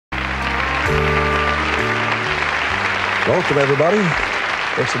Welcome, everybody.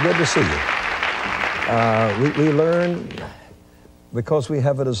 It's good to see you. We learn because we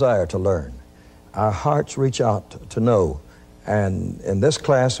have a desire to learn. Our hearts reach out to know. And in this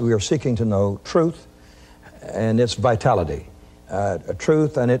class, we are seeking to know truth and its vitality,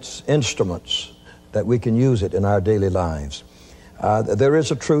 truth and its instruments that we can use it in our daily lives. There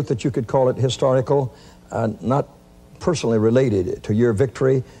is a truth that you could call it historical, not personally related to your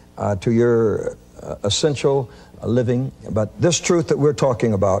victory, to your essential living, but this truth that we're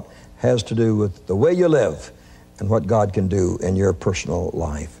talking about has to do with the way you live and what God can do in your personal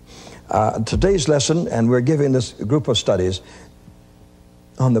life. Today's lesson, and we're giving this group of studies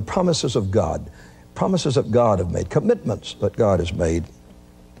on the promises of God, promises that God have made, commitments that God has made.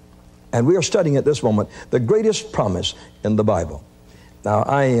 And we are studying at this moment the greatest promise in the Bible. Now,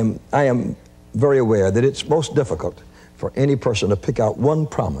 I am very aware that it's most difficult for any person to pick out one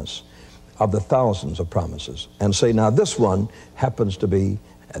promise of the thousands of promises and say, now this one happens to be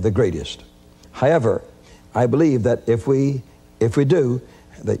the greatest. However, I believe that if we do,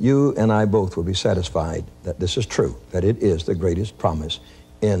 that you and I both will be satisfied that this is true, that it is the greatest promise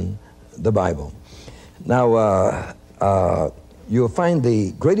in the Bible. Now, you'll find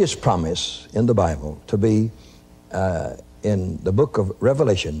the greatest promise in the Bible to be in the book of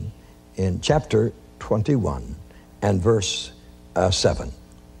Revelation in chapter 21 and verse 7.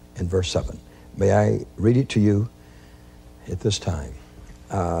 In verse 7. May I read it to you at this time?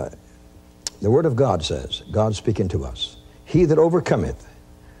 The Word of God says, God speaking to us, he that overcometh,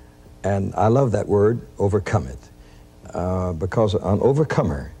 and I love that word, overcometh, because an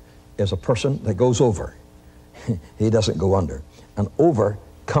overcomer is a person that goes over. He doesn't go under. An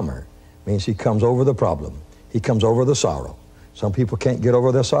overcomer means he comes over the problem. He comes over the sorrow. Some people can't get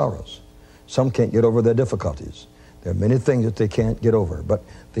over their sorrows. Some can't get over their difficulties. There are many things that they can't get over, but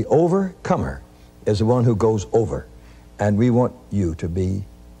the overcomer is the one who goes over, and we want you to be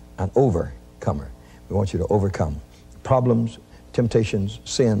an overcomer. We want you to overcome problems, temptations,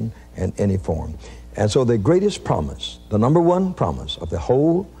 sin, in any form. And so the greatest promise, the number one promise of the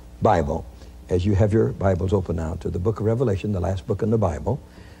whole Bible, as you have your Bibles open now to the book of Revelation, the last book in the Bible,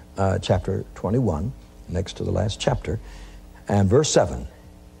 chapter 21, next to the last chapter, and verse 7,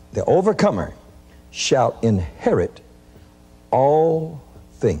 the overcomer shall inherit all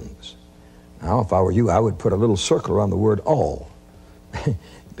things. Now, if I were you, I would put a little circle around the word all,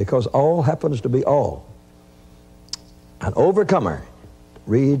 because all happens to be all. An overcomer,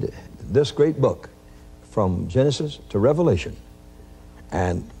 read this great book from Genesis to Revelation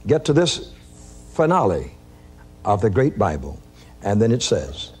and get to this finale of the great Bible, and then it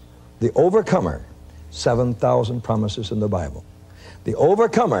says, the overcomer, 7,000 promises in the Bible, the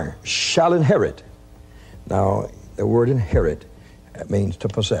overcomer shall inherit. Now, the word inherit means to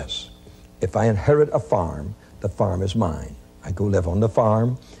possess. If I inherit a farm, the farm is mine. I go live on the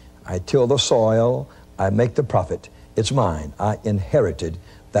farm, I till the soil, I make the profit. It's mine. I inherited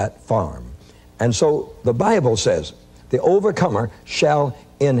that farm. And so the Bible says, the overcomer shall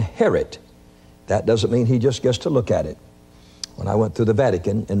inherit. That doesn't mean he just gets to look at it. When I went through the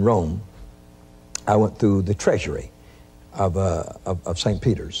Vatican in Rome, I went through the treasury of St.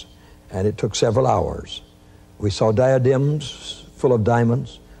 Peter's, and it took several hours. We saw diadems full of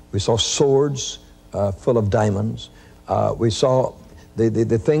diamonds. We saw swords full of diamonds. We saw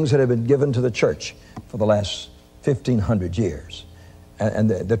the things that have been given to the church for the last 1,500 years.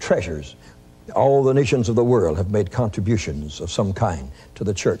 And the treasures. All the nations of the world have made contributions of some kind to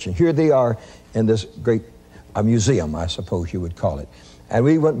the church. And here they are in this great museum, I suppose you would call it. And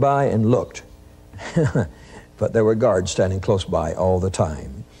we went by and looked. But there were guards standing close by all the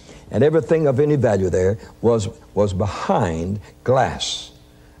time. And everything of any value there was behind glass.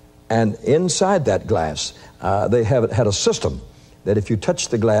 And inside that glass, they had a system that if you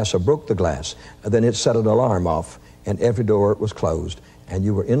touched the glass or broke the glass, then it set an alarm off, and every door was closed, and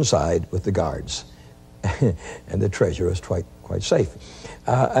you were inside with the guards. And the treasure was quite safe.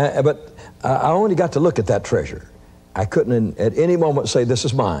 But I only got to look at that treasure. I couldn't at any moment say, this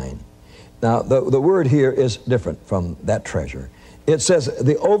is mine. Now, the word here is different from that treasure. It says,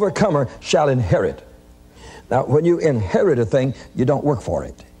 the overcomer shall inherit. Now, when you inherit a thing, you don't work for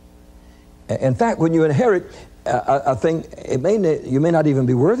it. In fact, when you inherit a thing, you may not even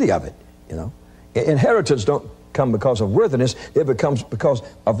be worthy of it, you know. Inheritance don't come because of worthiness, it becomes because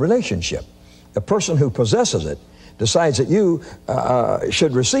of relationship. The person who possesses it decides that you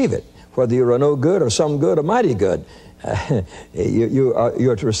should receive it, whether you're a no good or some good or mighty good. You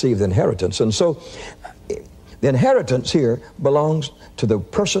are to receive the inheritance. And so the inheritance here belongs to the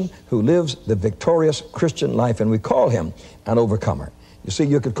person who lives the victorious Christian life, and we call him an overcomer. You see,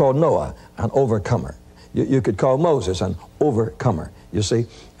 you could call Noah an overcomer. You could call Moses an overcomer, you see.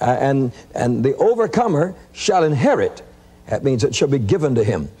 And the overcomer shall inherit. That means it shall be given to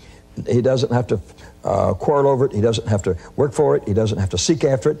him. He doesn't have to quarrel over it. He doesn't have to work for it. He doesn't have to seek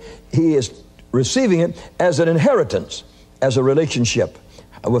after it. He is receiving it as an inheritance, as a relationship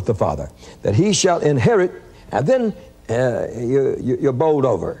with the Father. That he shall inherit, and then you're bowled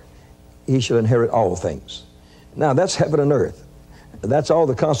over. He shall inherit all things. Now that's heaven and earth. That's all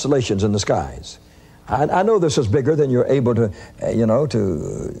the constellations in the skies. I know this is bigger than you're able to,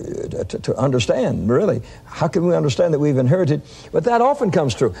 to understand, really. How can we understand that we've inherited? But that often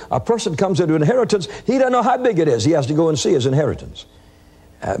comes true. A person comes into inheritance, he doesn't know how big it is. He has to go and see his inheritance.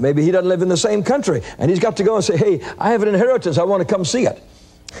 Maybe he doesn't live in the same country, and he's got to go and say, hey, I have an inheritance, I want to come see it.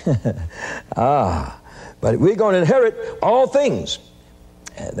 But we're going to inherit all things.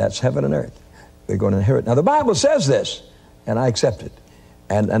 That's heaven and earth. We're going to inherit. Now the Bible says this, and I accept it.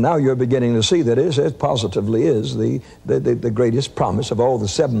 And now you're beginning to see that it positively is the greatest promise of all the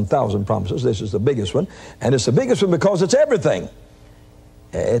 7,000 promises. This is the biggest one. And it's the biggest one because it's everything.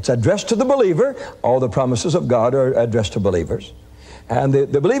 It's addressed to the believer. All the promises of God are addressed to believers. And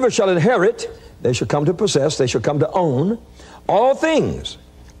the believer shall inherit, they shall come to possess, they shall come to own all things.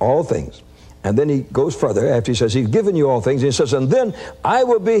 All things. And then he goes further after he says, he's given you all things. And he says, and then I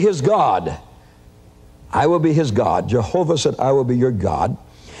will be his God. I will be his God. Jehovah said, I will be your God,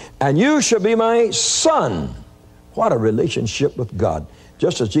 and you shall be my son. What a relationship with God.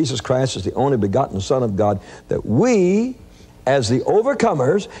 Just as Jesus Christ is the only begotten Son of God, that we, as the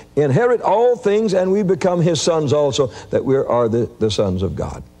overcomers, inherit all things, and we become his sons also, that we are the sons of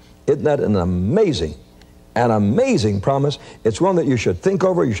God. Isn't that an amazing promise? It's one that you should think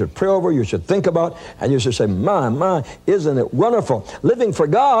over, you should pray over, you should think about, and you should say, my, isn't it wonderful? Living for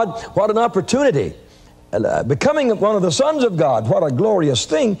God, what an opportunity. Becoming one of the sons of God, what a glorious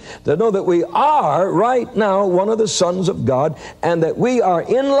thing to know that we are right now one of the sons of God, and that we are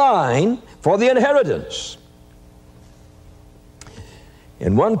in line for the inheritance.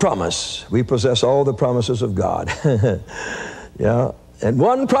 In one promise, we possess all the promises of God. Yeah, in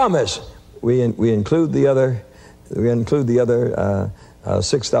one promise, we include the other. We include the other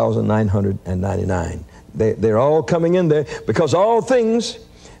 6,999. They're all coming in there because all things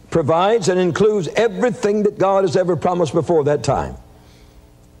provides and includes everything that God has ever promised before that time.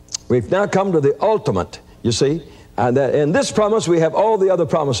 We've now come to the ultimate, you see, and that in this promise we have all the other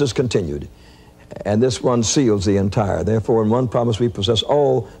promises continued. And this one seals the entire. Therefore, in one promise we possess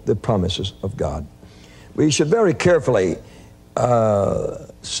all the promises of God. We should very carefully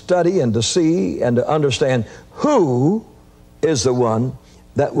study and to see and to understand who is the one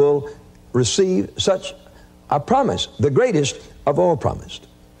that will receive such a promise, the greatest of all promised.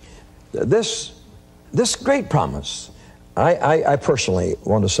 This great promise, I personally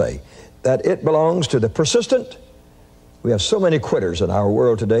want to say that it belongs to the persistent. We have so many quitters in our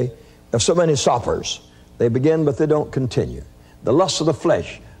world today. We have so many stoppers. They begin, but they don't continue. The lusts of the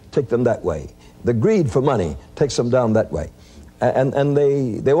flesh take them that way. The greed for money takes them down that way. And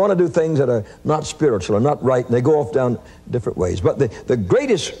they want to do things that are not spiritual or not right, and they go off down different ways. But the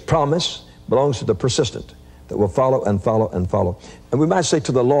greatest promise belongs to the persistent, that will follow and follow and follow. And we might say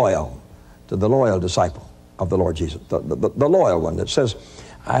to the loyal disciple of the Lord Jesus, the loyal one that says,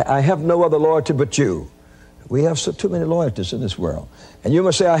 I have no other loyalty but you. We have too many loyalties in this world. And you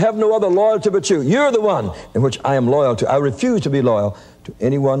must say, I have no other loyalty but you. You're the one in which I am loyal to. I refuse to be loyal to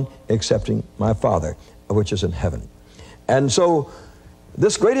anyone excepting my Father, which is in heaven. And so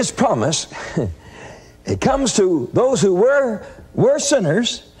this greatest promise, it comes to those who were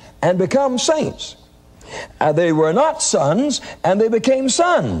sinners and become saints. They were not sons, and they became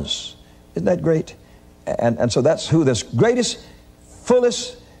sons. Isn't that great? And so that's who this greatest,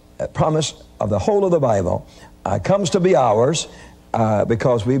 fullest promise of the whole of the Bible comes to be ours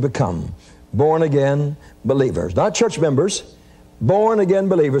because we become born-again believers. Not church members, born-again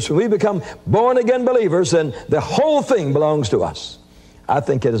believers. When we become born-again believers, then the whole thing belongs to us. I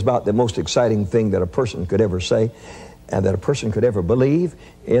think it is about the most exciting thing that a person could ever say and that a person could ever believe,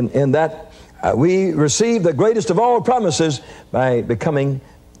 in that we receive the greatest of all promises by becoming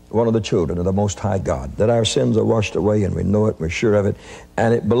one of the children of the Most High God, that our sins are washed away and we know it, we're sure of it,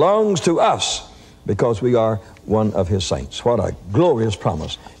 and it belongs to us because we are one of his saints. What a glorious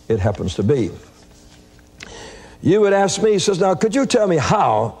promise it happens to be. You would ask me, he says, now could you tell me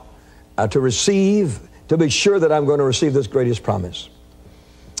how to be sure that I'm going to receive this greatest promise?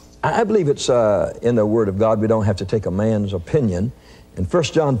 I believe it's in the Word of God. We don't have to take a man's opinion. In 1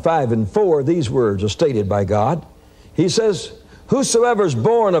 John 5:4, these words are stated by God. He says, whosoever is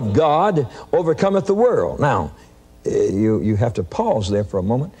born of God overcometh the world. Now, you have to pause there for a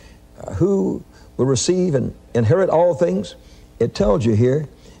moment. Who will receive and inherit all things. It tells you here,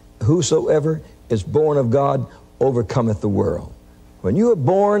 whosoever is born of God overcometh the world. When you are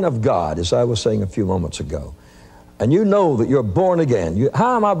born of God, as I was saying a few moments ago, and you know that you're born again.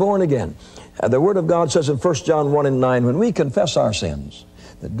 How am I born again? The Word of God says in 1 John 1 and 9, when we confess our sins,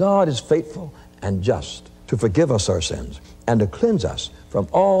 that God is faithful and just to forgive us our sins and to cleanse us from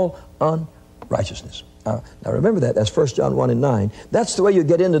all unrighteousness. Now remember that. That's 1 John 1 and 9. That's the way you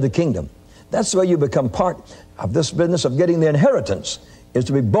get into the kingdom. That's the way you become part of this business of getting the inheritance, is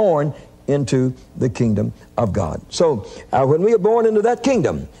to be born into the kingdom of God. So when we are born into that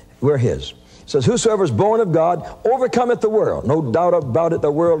kingdom, we're His. It says, whosoever is born of God overcometh the world. No doubt about it,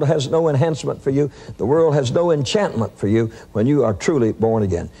 the world has no enhancement for you. The world has no enchantment for you when you are truly born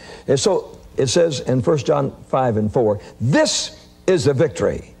again. And so it says in 1 John 5 and 4, this is the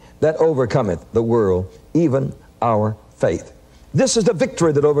victory that overcometh the world, even our faith. This is the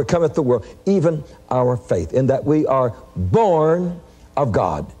victory that overcometh the world, even our faith, in that we are born of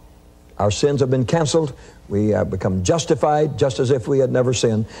God. Our sins have been canceled. We have become justified, just as if we had never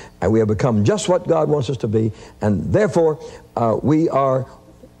sinned, and we have become just what God wants us to be, and therefore we are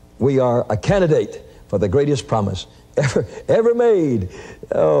a candidate for the greatest promise ever made.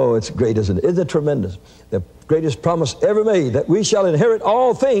 Oh, it's great, isn't it? Isn't it tremendous? The greatest promise ever made, that we shall inherit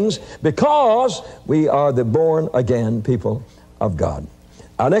all things because we are the born again people of God.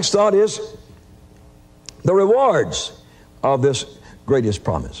 Our next thought is the rewards of this greatest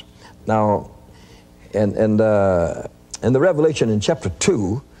promise. Now, in the Revelation in chapter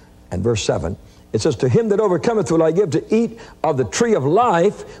 2 and verse 7, it says, to him that overcometh will I give to eat of the tree of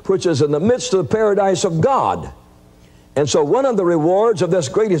life, which is in the midst of the paradise of God. And so one of the rewards of this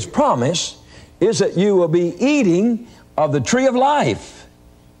greatest promise is that you will be eating of the tree of life.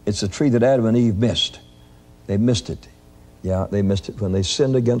 It's the tree that Adam and Eve missed. They missed it. Yeah, they missed it. When they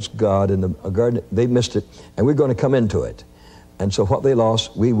sinned against God in the garden, they missed it, and we're going to come into it. And so what they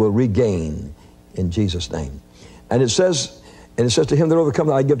lost, we will regain in Jesus' name. And it says to him that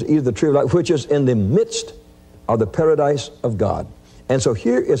overcometh, I give to eat of the tree of life, which is in the midst of the paradise of God. And so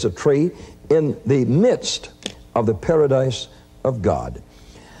here is a tree in the midst of the paradise of God.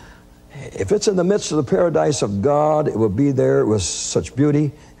 If it's in the midst of the paradise of God, it will be there with such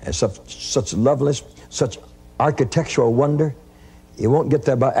beauty and such loveliness, such architectural wonder. You won't get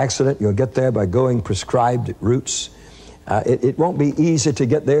there by accident. You'll get there by going prescribed routes. It won't be easy to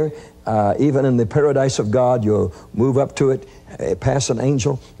get there. Even in the paradise of God, you'll move up to it, pass an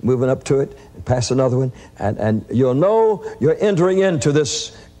angel, moving up to it, pass another one, and you'll know you're entering into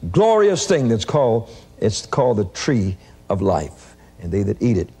this glorious thing it's called the tree of life. And they that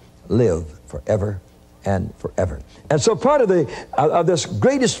eat it live forever and forever. And so part of this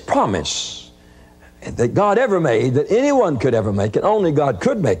greatest promise that God ever made, that anyone could ever make, and only God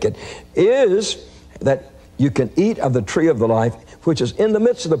could make it, is that you can eat of the tree of the life, which is in the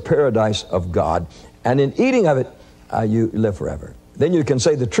midst of the paradise of God, and in eating of it, you live forever. Then you can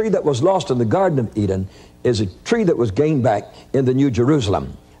say the tree that was lost in the Garden of Eden is a tree that was gained back in the New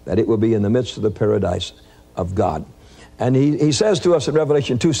Jerusalem, that it will be in the midst of the paradise of God. And he says to us in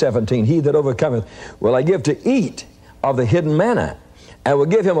Revelation 2:17, he that overcometh will I give to eat of the hidden manna, and will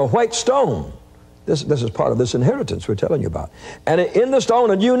give him a white stone. This is part of this inheritance we're telling you about. And in the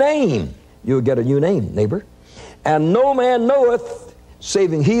stone a new name. You will get a new name, neighbor. And no man knoweth,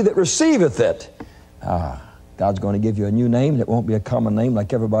 saving he that receiveth it. God's going to give you a new name. It won't be a common name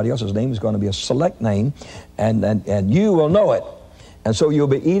like everybody else's name. It's going to be a select name, and you will know it. And so you'll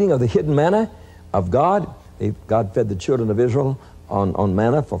be eating of the hidden manna of God. God fed the children of Israel on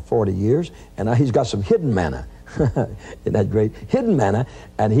manna for 40 years, and now he's got some hidden manna. Isn't that great? Hidden manna,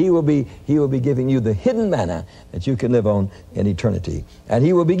 and he will be giving you the hidden manna that you can live on in eternity. And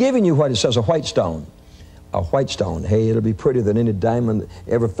he will be giving you what it says, a white stone. A white stone. Hey, it'll be prettier than any diamond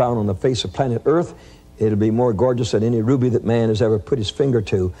ever found on the face of planet Earth. It'll be more gorgeous than any ruby that man has ever put his finger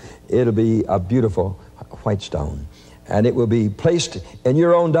to. It'll be a beautiful white stone. And it will be placed in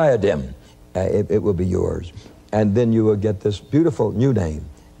your own diadem. It will be yours. And then you will get this beautiful new name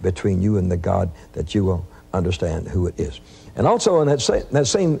between you and the God that you will understand who it is. And also in that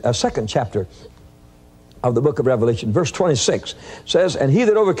same second chapter of the book of Revelation, verse 26 says, and he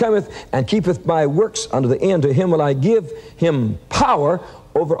that overcometh and keepeth my works unto the end, to him will I give him power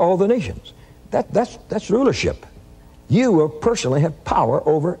over all the nations. That's rulership. You will personally have power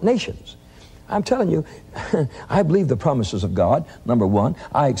over nations. I'm telling you, I believe the promises of God, number one.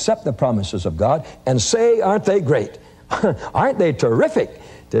 I accept the promises of God and say, aren't they great? Aren't they terrific?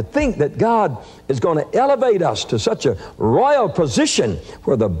 To think that God is going to elevate us to such a royal position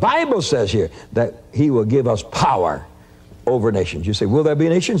where the Bible says here that he will give us power. over nations. You say, will there be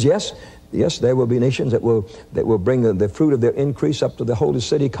nations? Yes. Yes, there will be nations that will bring the fruit of their increase up to the holy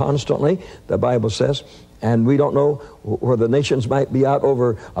city constantly, the Bible says. And we don't know where the nations might be out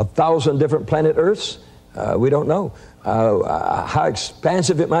over 1,000 different planet Earths. We don't know how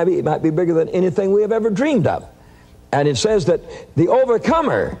expansive it might be. It might be bigger than anything we have ever dreamed of. And it says that the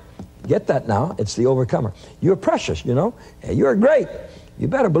overcomer, get that now, it's the overcomer. You're precious, you know. You're great. You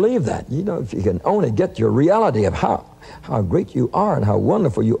better believe that. You know, if you can only get your reality of how great you are and how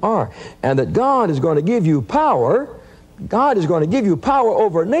wonderful you are, and that God is going to give you power. God is going to give you power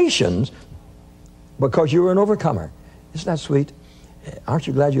over nations because you're an overcomer. Isn't that sweet? Aren't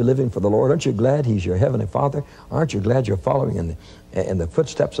you glad you're living for the Lord? Aren't you glad He's your Heavenly Father? Aren't you glad you're following in the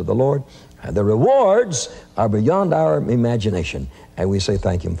footsteps of the Lord? The rewards are beyond our imagination, and we say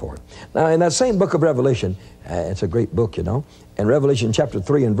thank Him for it. Now, in that same book of Revelation, it's a great book, you know. In Revelation chapter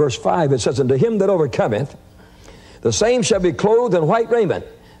 3 and verse 5, it says, "And to him that overcometh, the same shall be clothed in white raiment."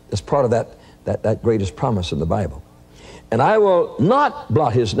 That's part of that greatest promise in the Bible. "And I will not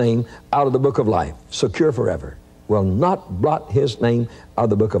blot his name out of the book of life," secure forever. Will not blot his name out of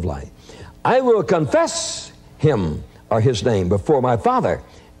the book of life. "I will confess him," or his name, "before my Father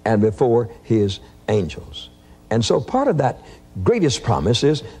and before his angels." And so part of that greatest promise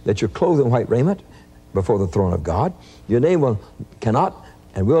is that you're clothed in white raiment before the throne of God. Your name cannot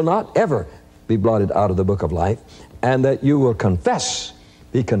and will not ever be blotted out of the book of life, and that you will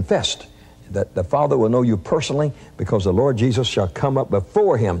be confessed, that the Father will know you personally, because the Lord Jesus shall come up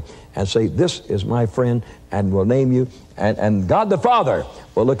before Him and say, "This is my friend," and will name you, and God the Father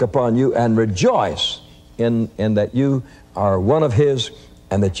will look upon you and rejoice in that you are one of His,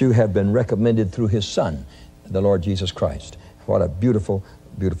 and that you have been recommended through His Son, the Lord Jesus Christ. What a beautiful,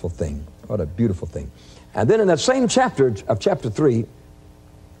 beautiful thing. What a beautiful thing. And then in that same chapter of chapter 3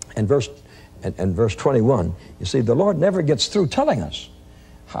 and verse 21, you see, the Lord never gets through telling us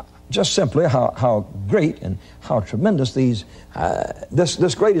just simply how great and how tremendous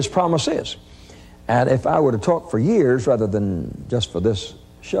this greatest promise is. And if I were to talk for years rather than just for this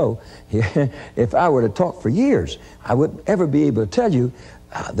show, if I were to talk for years, I wouldn't ever be able to tell you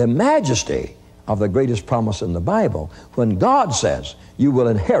the majesty of the greatest promise in the Bible, when God says you will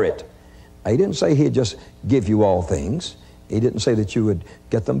inherit. He didn't say He'd just give you all things. He didn't say that you would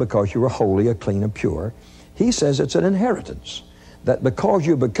get them because you were holy or clean and pure. He says it's an inheritance. That because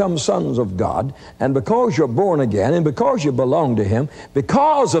you become sons of God, and because you're born again, and because you belong to Him,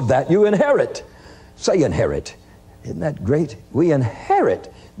 because of that you inherit. Say inherit. Isn't that great? We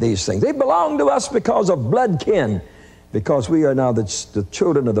inherit these things. They belong to us because of blood kin, because we are now the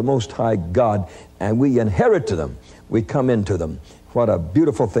children of the Most High God, and we inherit to them. We come into them. What a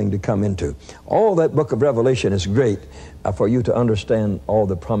beautiful thing to come into. All that book of Revelation is great for you to understand all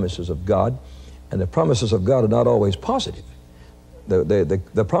the promises of God. And the promises of God are not always positive.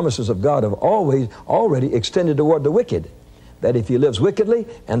 The promises of God have already extended toward the wicked. That if he lives wickedly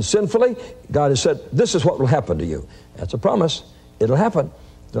and sinfully, God has said, this is what will happen to you. That's a promise. It'll happen.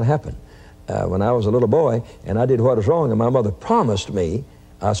 It'll happen. When I was a little boy and I did what was wrong, and my mother promised me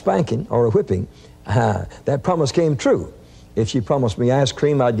a spanking or a whipping, that promise came true. If she promised me ice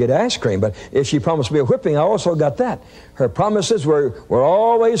cream, I'd get ice cream. But if she promised me a whipping, I also got that. Her promises were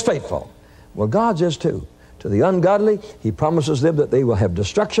always faithful. Well, God's is too. To the ungodly, He promises them that they will have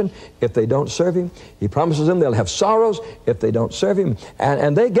destruction if they don't serve Him. He promises them they'll have sorrows if they don't serve Him.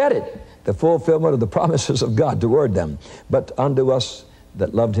 And they get it, the fulfillment of the promises of God toward them. But unto us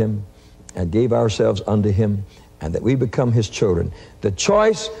that loved Him and gave ourselves unto Him, and that we become His children. The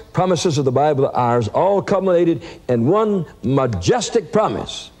choice promises of the Bible are ours, all culminated in one majestic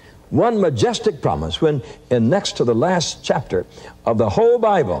promise. One majestic promise, when next to the last chapter of the whole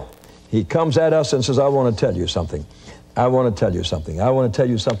Bible, He comes at us and says, I want to tell you something. I want to tell you something. I want to tell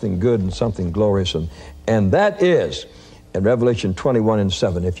you something good and something glorious. And that is, in Revelation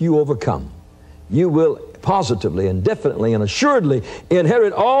 21:7, if you overcome, you will positively and definitely and assuredly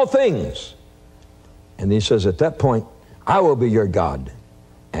inherit all things. And He says, at that point, I will be your God,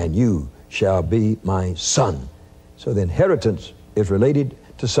 and you shall be my son. So the inheritance is related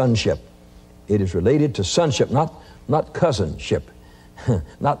to sonship. It is related to sonship, not cousinship,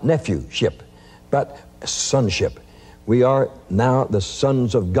 not nephewship, but sonship. We are now the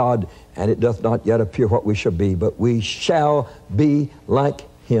sons of God, and it doth not yet appear what we shall be, but we shall be like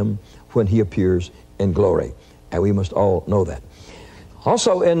Him when He appears in glory. And we must all know that.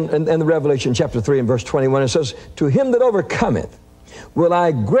 Also in the Revelation chapter 3 and verse 21, it says, to him that overcometh will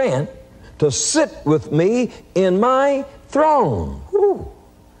I grant to sit with me in my throne. Woo.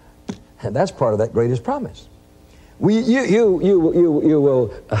 And that's part of that greatest promise. You will sit with me in my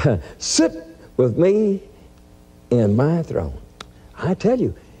throne. Sit with me in my throne. Sit with me in my throne. Sit with me in my throne. Sit with me in my throne. Sit with me in my throne. Sit with me in my throne. Sit with me in my throne. Sit with me in my throne. Sit with me in my throne. Sit with me in my throne. Sit with me in my throne. Sit with me in my throne. Sit with me in my throne. Sit with me in my throne. Sit with me in my throne. Sit with me in my throne. Sit with me in my throne. You will sit with me in my throne. You will sit in my throne. I tell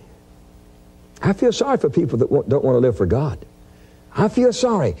you, I feel sorry for people that don't want to live for God. I feel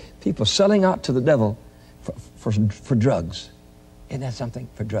sorry. People selling out to the devil for drugs. Isn't that something?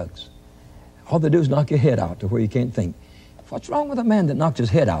 For drugs. All they do is knock your head out to where you can't think. What's wrong with a man that knocked his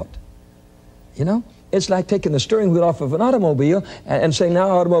head out? You know? It's like taking the steering wheel off of an automobile and saying, now,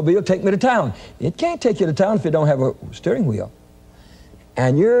 automobile, take me to town. It can't take you to town if you don't have a steering wheel.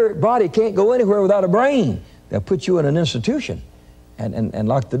 And your body can't go anywhere without a brain. They'll put you in an institution and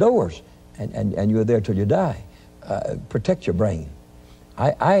lock the doors, and you're there till you die. Protect your brain.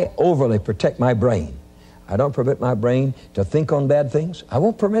 I overly protect my brain. I don't permit my brain to think on bad things. I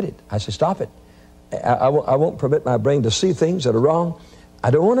won't permit it. I say, stop it. I won't permit my brain to see things that are wrong.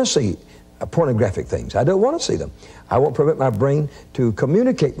 I don't want to see pornographic things. I don't want to see them. I won't permit my brain to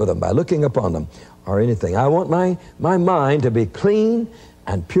communicate with them by looking upon them or anything. I want my mind to be clean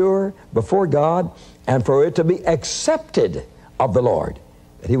and pure before God, and for it to be accepted of the Lord.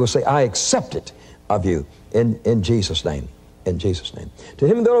 That He will say, I accept it of you in Jesus' name. In Jesus' name. To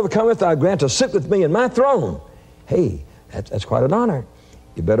him that overcometh, I grant to sit with me in my throne. Hey, that's quite an honor.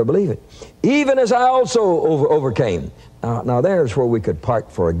 You better believe it. Even as I also overcame. Now there's where we could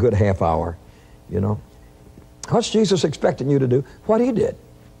park for a good half hour, you know. What's Jesus expecting you to do? What He did.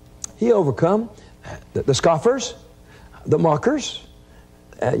 He overcome the scoffers, the mockers,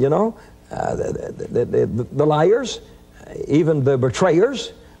 you know, the liars, even the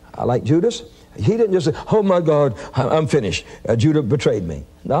betrayers, like Judas. He didn't just say, oh my God, I'm finished. Judas betrayed me.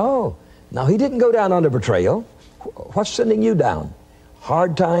 No, He didn't go down under betrayal. What's sending you down?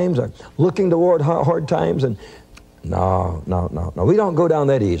 Hard times, or looking toward hard times? And no. We don't go down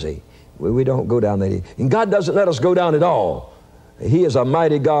that easy. We don't go down that easy. And God doesn't let us go down at all. He is a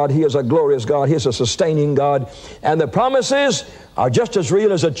mighty God. He is a glorious God. He is a sustaining God. And the promises are just as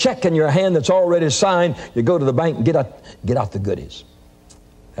real as a check in your hand that's already signed. You go to the bank and get out the goodies.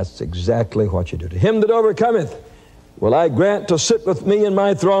 That's exactly what you do. To him that overcometh will I grant to sit with me in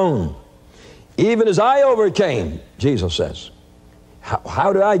my throne, even as I overcame, Jesus says.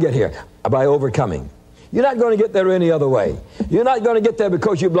 How do I get here? By overcoming. You're not going to get there any other way. You're not going to get there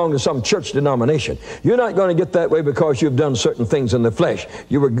because you belong to some church denomination. You're not going to get that way because you've done certain things in the flesh.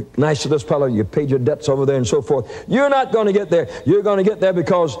 You were nice to this fellow, you paid your debts over there and so forth. You're not going to get there. You're going to get there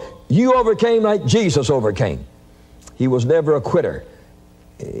because you overcame like Jesus overcame. He was never a quitter.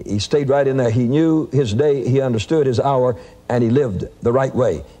 He stayed right in there. He knew his day, he understood his hour, and he lived the right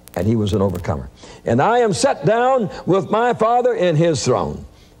way, and he was an overcomer. And I am set down with my Father in His throne.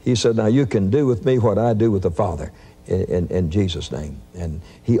 He said, now you can do with me what I do with the Father in Jesus' name. And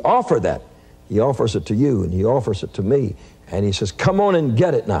He offered that. He offers it to you, and He offers it to me. And He says, come on and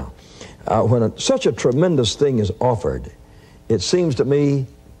get it now. When such a tremendous thing is offered, it seems to me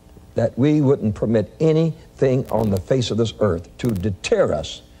that we wouldn't permit anything on the face of this earth to deter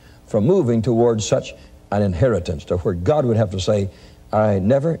us from moving towards such an inheritance, to where God would have to say, I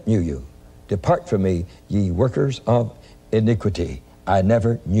never knew you. Depart from me, ye workers of iniquity. I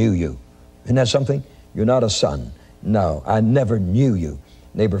never knew you. Isn't that something? You're not a son. No, I never knew you.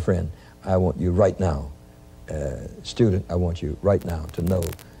 Neighbor, friend, I want you right now. Student, I want you right now to know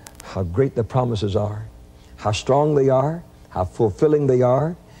how great the promises are, how strong they are, how fulfilling they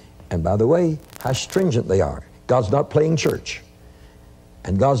are, and by the way, how stringent they are. God's not playing church,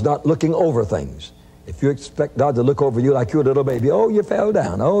 and God's not looking over things. If you expect God to look over you like you're a little baby, oh, you fell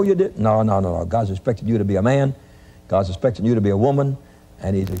down, oh, you did. No. God's expecting you to be a man. God's expecting you to be a woman,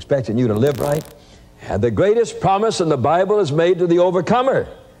 and He's expecting you to live right. And the greatest promise in the Bible is made to the overcomer.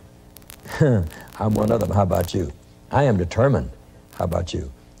 I'm one of them. How about you? I am determined. How about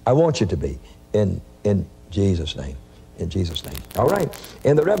you? I want you to be in Jesus' name. In Jesus' name. All right.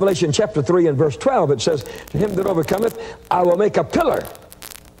 In the Revelation chapter 3 and verse 12, it says, to him that overcometh, I will make a pillar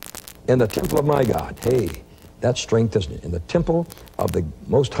in the temple of my God. Hey, that's strength, isn't it? In the temple of the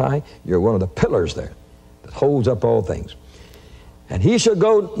Most High, you're one of the pillars there that holds up all things. And he shall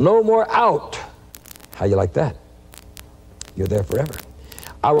go no more out. How you like that? You're there forever.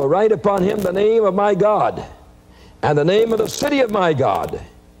 I will write upon him the name of my God, and the name of the city of my God,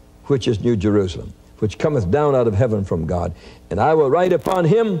 which is New Jerusalem, which cometh down out of heaven from God. And I will write upon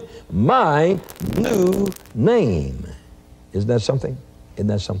him my new name. Isn't that something? Isn't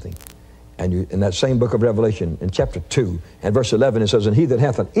that something? And in that same book of Revelation, in chapter 2 and verse 11, it says, and he that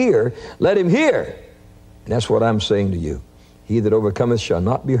hath an ear, let him hear. And that's what I'm saying to you. He that overcometh shall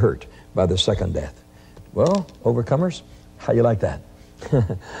not be hurt by the second death. Well, overcomers, how you like that?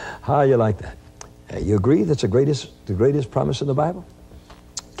 How you like that? You agree that's the greatest promise in the Bible?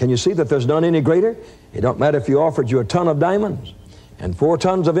 Can you see that there's none any greater? It don't matter if you offered you a ton of diamonds and 4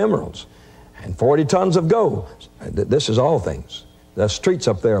 tons of emeralds and 40 tons of gold. This is all things. The streets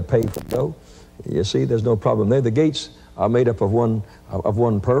up there are paved with gold. You see, there's no problem there. The gates are made up of one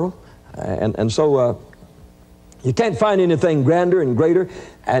pearl. And so you can't find anything grander and greater.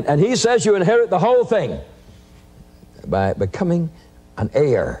 And he says you inherit the whole thing by becoming an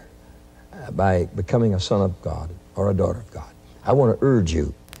heir, by becoming a son of God or a daughter of God. I want to urge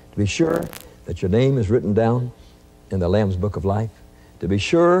you to be sure that your name is written down in the Lamb's Book of Life, to be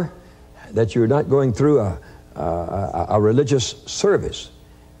sure that you're not going through a religious service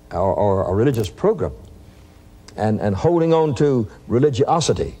or a religious program and holding on to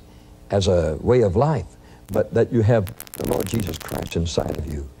religiosity as a way of life, but that you have the Lord Jesus Christ inside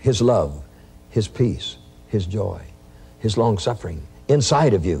of you, His love, His peace, His joy, His long-suffering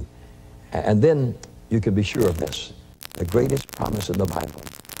inside of you. And then you can be sure of this: the greatest promise in the Bible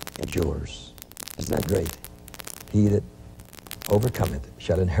is yours. Isn't that great? He that overcometh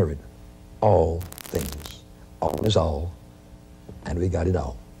shall inherit all things. All is all, and we got it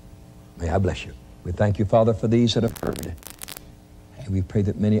all. May I bless you. We thank you, Father, for these that have heard. And we pray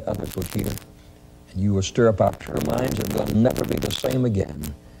that many others will hear. And you will stir up our pure minds, and they'll never be the same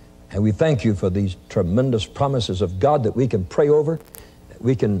again. And we thank you for these tremendous promises of God that we can pray over, that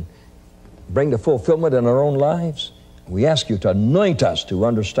we can bring to fulfillment in our own lives. We ask you to anoint us to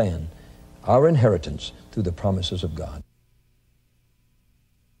understand our inheritance through the promises of God.